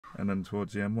and then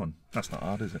towards the M1. That's not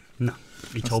hard, is it? No,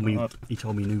 he told me he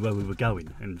knew where we were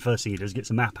going, and the first thing he does is gets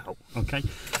a map out. Okay,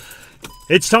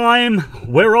 it's time.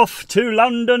 We're off to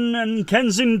London and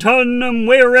Kensington, and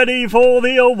we're ready for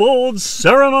the awards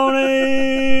ceremony.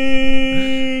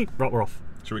 Right, we're off.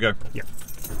 Shall we go? Yeah.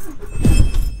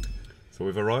 So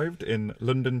we've arrived in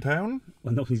London town.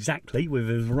 Well, not exactly.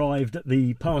 We've arrived at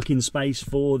the parking space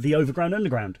for the Overground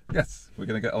Underground. Yes, we're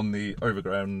going to get on the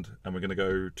Overground and we're going to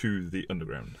go to the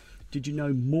Underground. Did you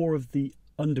know more of the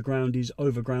Underground is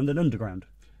Overground than Underground?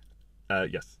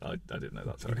 Yes, I didn't know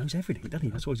that. Sorry. He knows everything, doesn't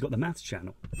he? That's why he's got the maths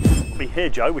channel. I'll be here,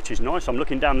 Joe, which is nice. I'm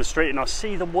looking down the street and I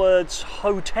see the words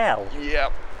hotel.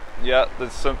 Yep. Yeah,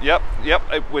 there's some. Yep.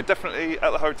 We're definitely at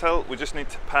the hotel. We just need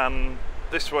to pan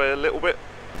this way a little bit.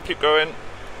 Keep going.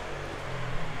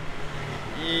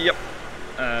 Yep.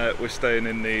 We're staying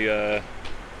in the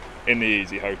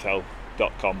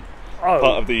easyhotel.com, part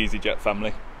of the EasyJet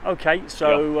family. Okay,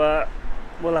 so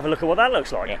we'll have a look at what that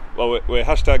looks like. Yeah. Well, we're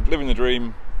hashtag living the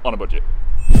dream on a budget.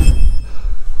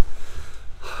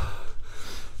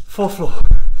 4th floor.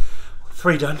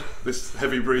 3 done. This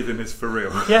heavy breathing is for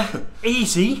real. Yeah,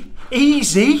 easy.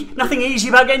 Nothing easy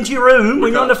about getting to your room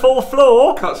when you're on the 4th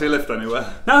floor. Can't see a lift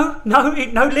anywhere. No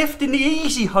lift in the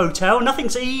Easy Hotel.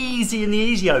 Nothing's easy in the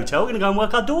Easy Hotel. We're going to go and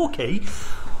work our door key.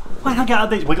 When I get out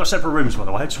of these, we've got separate rooms, by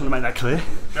the way. I just want to make that clear.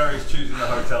 Gary's choosing the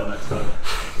hotel next time.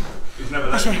 He's never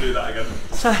let me do that again.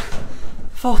 So,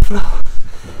 4th floor.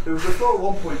 It was a floor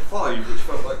 1.5, which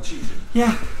felt like cheating.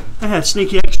 Yeah,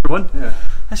 sneaky extra one. Yeah.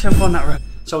 Let's go and find that room.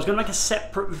 So I was going to make a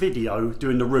separate video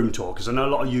doing the room tour, because I know a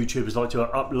lot of YouTubers like to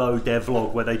upload their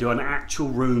vlog where they do an actual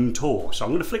room tour. So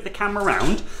I'm going to flick the camera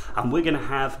around and we're going to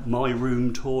have my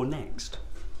room tour next.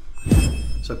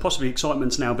 So possibly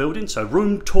excitement's now building. So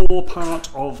room tour part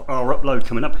of our upload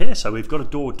coming up here. So we've got a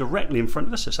door directly in front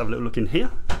of us. Let's have a little look in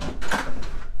here.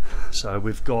 So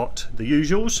we've got the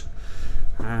usuals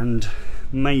and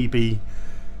maybe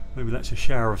that's a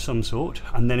shower of some sort.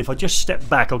 And then if I just step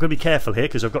back, I've got to be careful here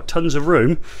because I've got tons of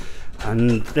room.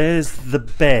 And there's the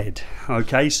bed.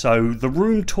 Okay, so the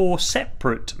room tour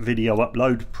separate video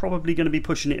upload, probably going to be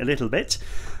pushing it a little bit.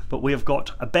 But we have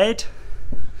got a bed,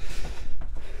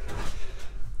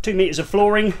 2 meters of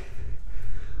flooring.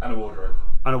 And a wardrobe.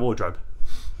 And a wardrobe.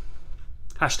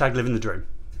 Hashtag living the dream.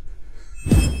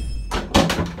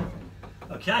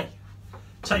 Okay,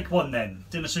 take one then.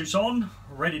 Dinner suits on,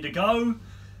 ready to go.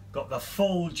 Got the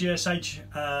full GSH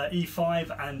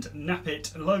E5 and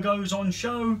Napit logos on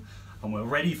show, and we're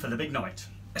ready for the big night.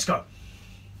 Let's go.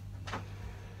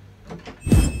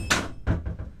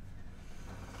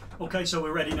 Okay, so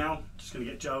we're ready now. Just going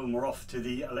to get Joe and we're off to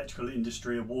the Electrical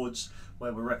Industry Awards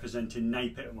where we're representing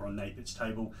Napit and we're on Napit's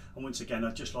table. And once again,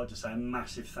 I'd just like to say a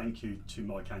massive thank you to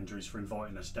Mike Andrews for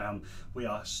inviting us down. We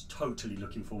are totally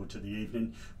looking forward to the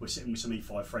evening. We're sitting with some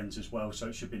E5 friends as well, so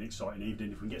it should be an exciting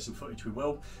evening. If we can get some footage, we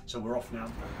will. So we're off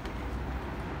now.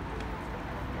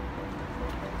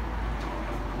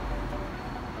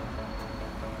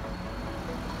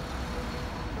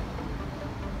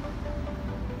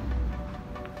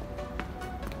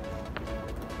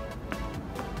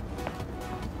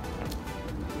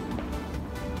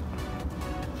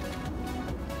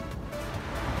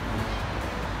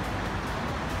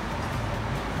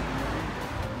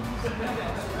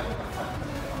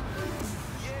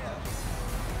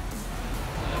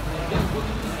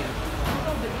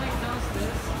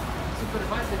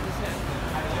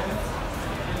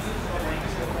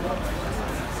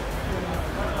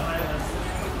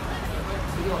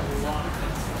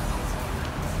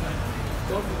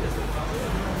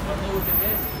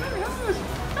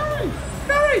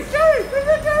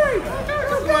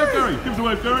 Give us a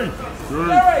wave, Gary!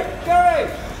 Gary!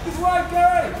 Give us a wave,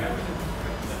 Gary!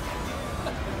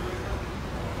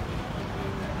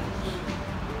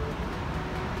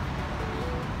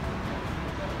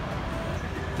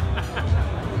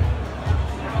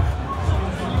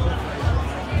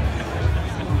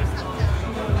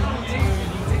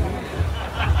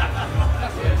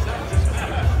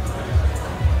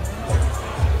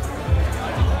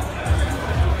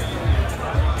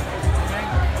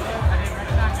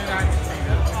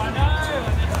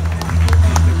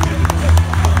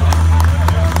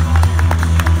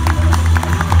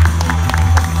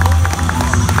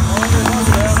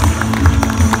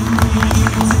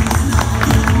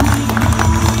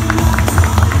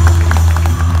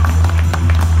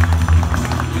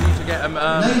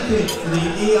 Napit for the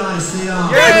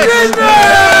EICR. Yes!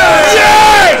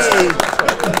 Yes!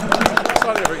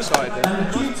 Slightly overexcited then. And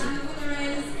due to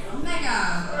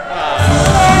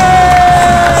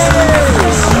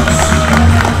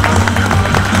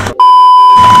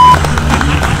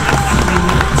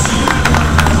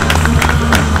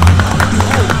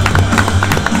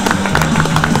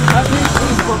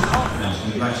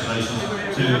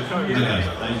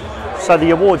So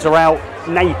the awards are out.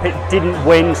 Napit didn't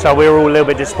win, so we were all a little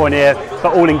bit disappointed here,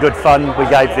 but all in good fun. We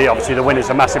gave obviously the winners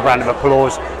a massive round of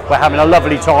applause. We're having a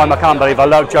lovely time. I can't believe I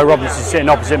love Joe Robinson sitting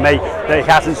opposite me, that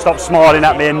he hasn't stopped smiling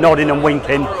at me and nodding and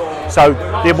winking. So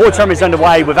the award ceremony is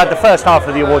underway. We've had the first half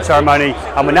of the award ceremony,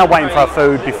 and we're now waiting for our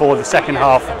food before the second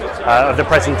half of the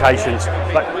presentations.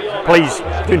 But please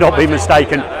do not be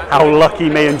mistaken how lucky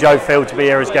me and Joe feel to be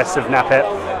here as guests of Napit,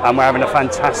 and we're having a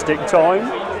fantastic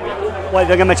time. Well,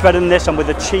 they're going to get much better than this. I'm with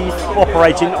the Chief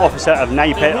Operating Officer of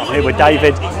Napit. I'm here with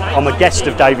David. I'm a guest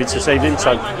of David's this evening.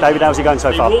 So, David, how's it going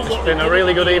so far? It's been a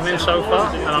really good evening so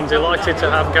far, and I'm delighted to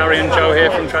have Gary and Joe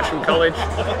here from Tresham College.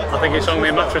 I think it's only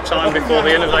a matter of time before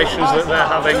the innovations that they're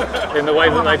having in the way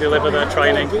that they deliver their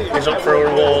training is up for a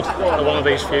reward at one of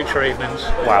these future evenings.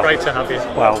 Wow. Great to have you.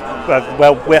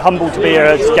 Well, we're humbled to be here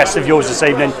as guests of yours this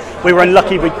evening. We were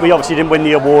unlucky, we obviously didn't win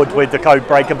the award with the Code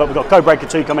Breaker, but we've got Code Breaker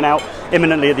 2 coming out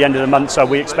imminently at the end of the month, so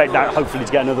we expect that hopefully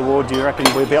to get another award. Do you reckon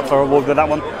we'll be up for an award with that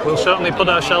one? We'll certainly put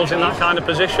ourselves in that kind of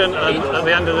position, and at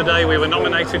the end of the day we were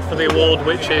nominated for the award,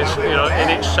 which is, you know, in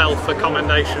itself a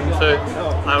commendation to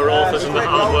our authors and the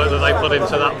hard work that they put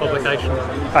into that publication.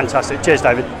 Fantastic. Cheers,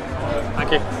 David.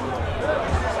 Thank you.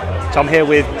 So I'm here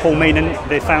with Paul Meenan,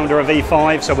 the founder of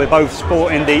E5, so we're both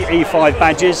sporting the E5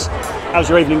 badges. How's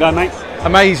your evening going, mate?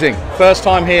 Amazing. First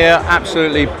time here,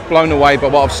 absolutely blown away by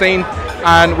what I've seen,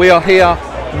 and we are here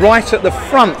right at the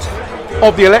front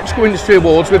of the Electrical Industry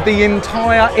Awards with the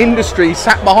entire industry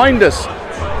sat behind us,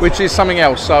 which is something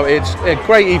else. So it's a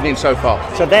great evening so far.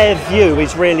 So their view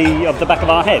is really of the back of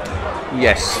our head?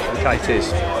 Yes, Okay. it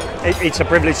is. It's a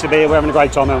privilege to be here. We're having a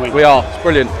great time, aren't we? We are. It's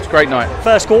brilliant. It's a great night.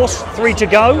 First course, 3 to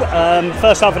go.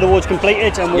 First half of the awards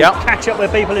completed, and we'll Yep. catch up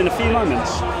with people in a few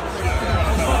moments.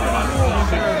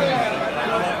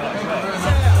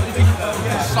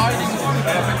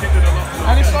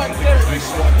 And it's like Derek, we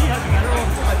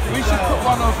should put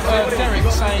one of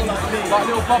Derek saying, like a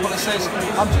little bubble that says,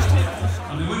 I'm just here.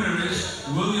 And the winner is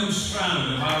William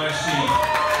Stroud of RSC.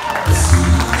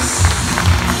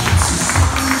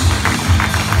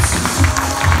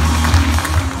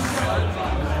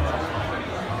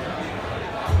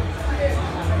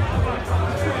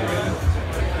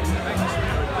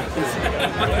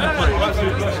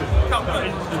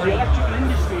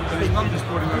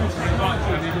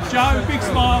 Joe, big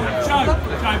smile. Joe,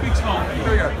 big smile.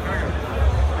 There we go.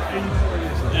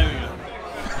 There we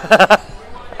go.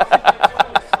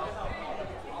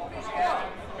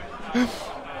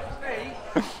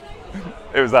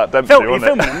 It was that Dempsey, Phil, you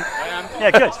wasn't filming it? them?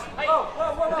 Yeah, good.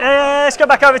 Yeah, let's go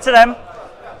back over to them.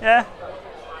 Yeah.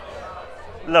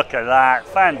 Look at that,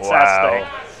 fantastic.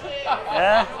 Wow.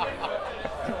 Yeah.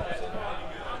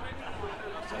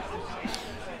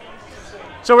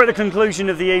 So we're at the conclusion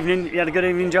of the evening. You had a good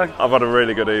evening, Joe? I've had a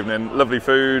really good evening. Lovely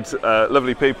food,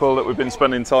 lovely people that we've been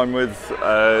spending time with.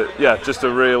 Yeah, just a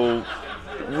real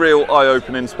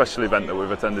eye-opening special event that we've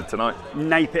attended tonight.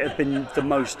 Napit have been the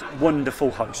most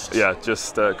wonderful hosts. Yeah,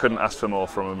 just couldn't ask for more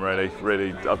from them.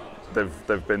 Really,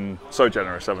 they've been so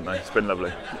generous, haven't they? It's been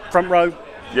lovely. Front row,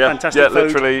 Yeah, fantastic yeah, food.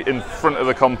 literally in front of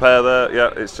the compare there.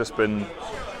 Yeah, it's just been,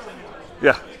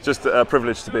 yeah, just a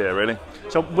privilege to be here, really.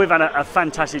 So we've had a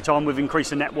fantastic time. We've increased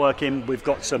the networking. We've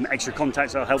got some extra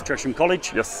contacts that'll help Tresham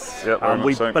College. Yes, yeah, very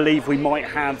We much so. believe we might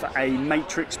have a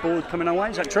matrix board coming our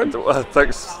way. Is that true?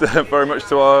 Thanks very much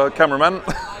to our cameraman.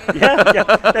 Yeah.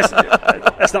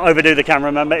 Let's not overdo the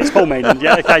cameraman, but it's Paul Meenan.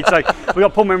 Yeah, okay. So we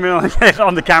got Paul Meenan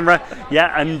on the camera.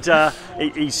 Yeah, and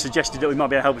he suggested that we might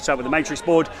be able to help us out with the matrix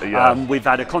board. Yeah. We've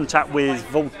had a contact with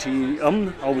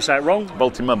Voltium. I always say it wrong.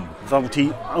 Voltimum.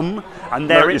 Voltium, and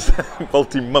No, there it's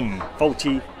Voltimum.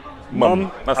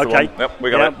 Mum. That's the Okay. one. Yep, we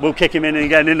got it. We'll kick him in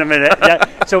again in a minute. Yeah.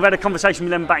 So we've had a conversation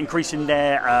with them about increasing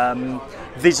their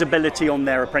visibility on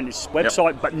their apprentice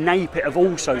website. But Napit have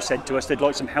also said to us they'd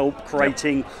like some help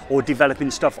creating or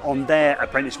developing stuff on their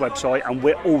apprentice website, and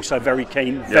we're also very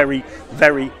keen, very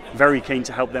keen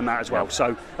to help them out as well.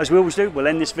 So as we always do, we'll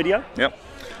end this video. Yep.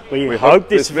 We hope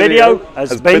this video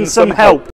has been some help.